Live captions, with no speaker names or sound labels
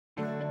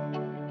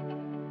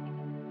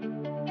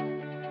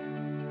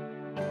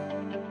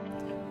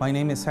My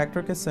name is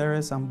Hector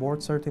Caceres. I'm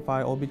board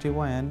certified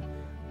OBGYN,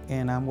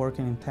 and I'm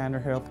working in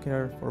Tanner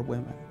Healthcare for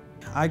women.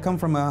 I come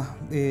from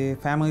a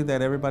family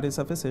that everybody's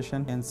a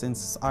physician, and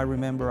since I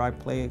remember, I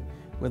play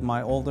with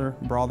my older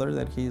brother,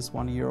 that he's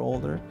 1 year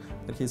older,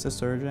 that he's a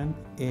surgeon,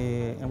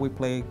 and we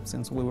play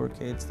since we were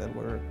kids that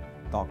were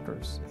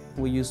doctors.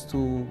 We used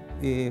to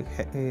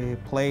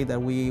play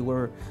that we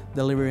were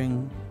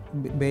delivering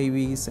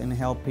babies and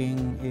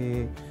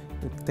helping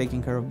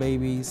taking care of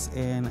babies.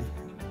 And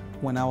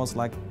when I was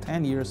like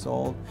 10 years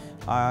old,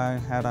 I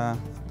had a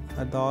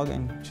dog,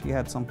 and she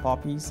had some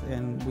puppies,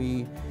 and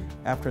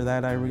after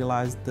that I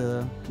realized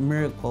the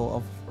miracle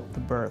of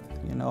the birth,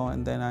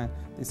 and then I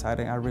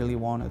decided I really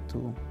wanted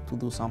to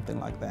do something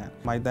like that.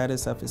 My dad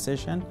is a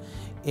physician,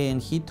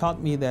 and he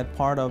taught me that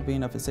part of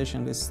being a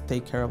physician is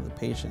take care of the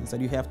patients, that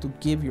you have to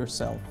give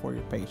yourself for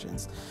your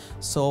patients.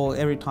 So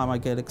every time I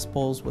get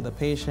exposed with a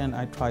patient,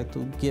 I try to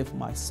give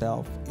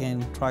myself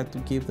and try to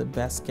give the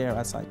best care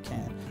as I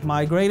can.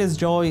 My greatest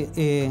joy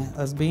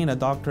as being a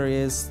doctor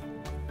is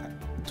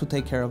to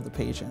take care of the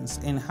patients,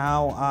 and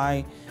how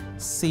I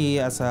see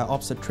as an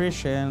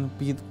obstetrician,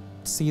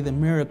 see the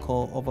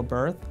miracle of a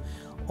birth,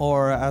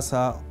 or as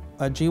a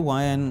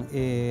GYN,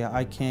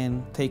 I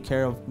can take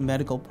care of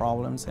medical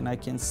problems, and I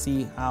can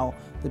see how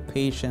the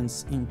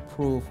patients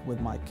improve with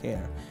my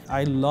care.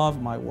 I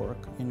love my work,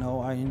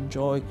 I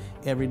enjoy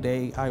every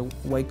day. I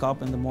wake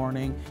up in the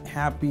morning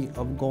happy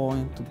of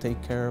going to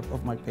take care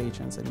of my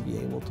patients and be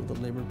able to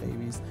deliver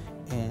babies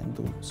and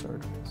do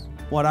surgeries.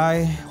 What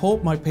I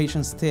hope my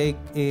patients take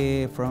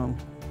from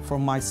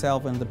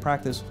myself and the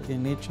practice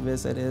in each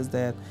visit is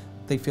that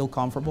they feel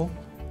comfortable,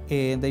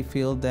 and they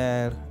feel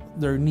that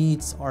their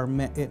needs are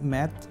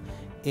met,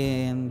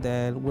 and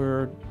that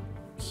we're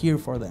here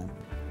for them.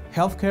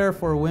 Healthcare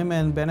for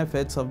women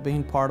benefits of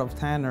being part of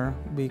Tanner,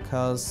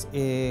 because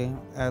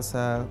as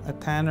a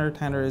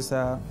Tanner is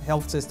a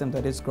health system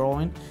that is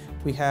growing.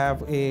 We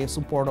have a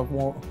support of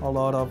a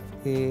lot of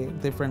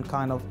different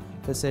kind of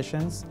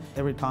physicians.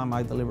 Every time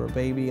I deliver a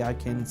baby, I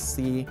can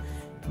see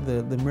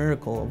the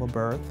miracle of a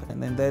birth,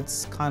 and then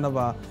that's kind of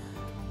a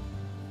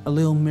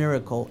little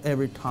miracle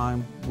every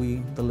time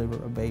we deliver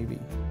a baby.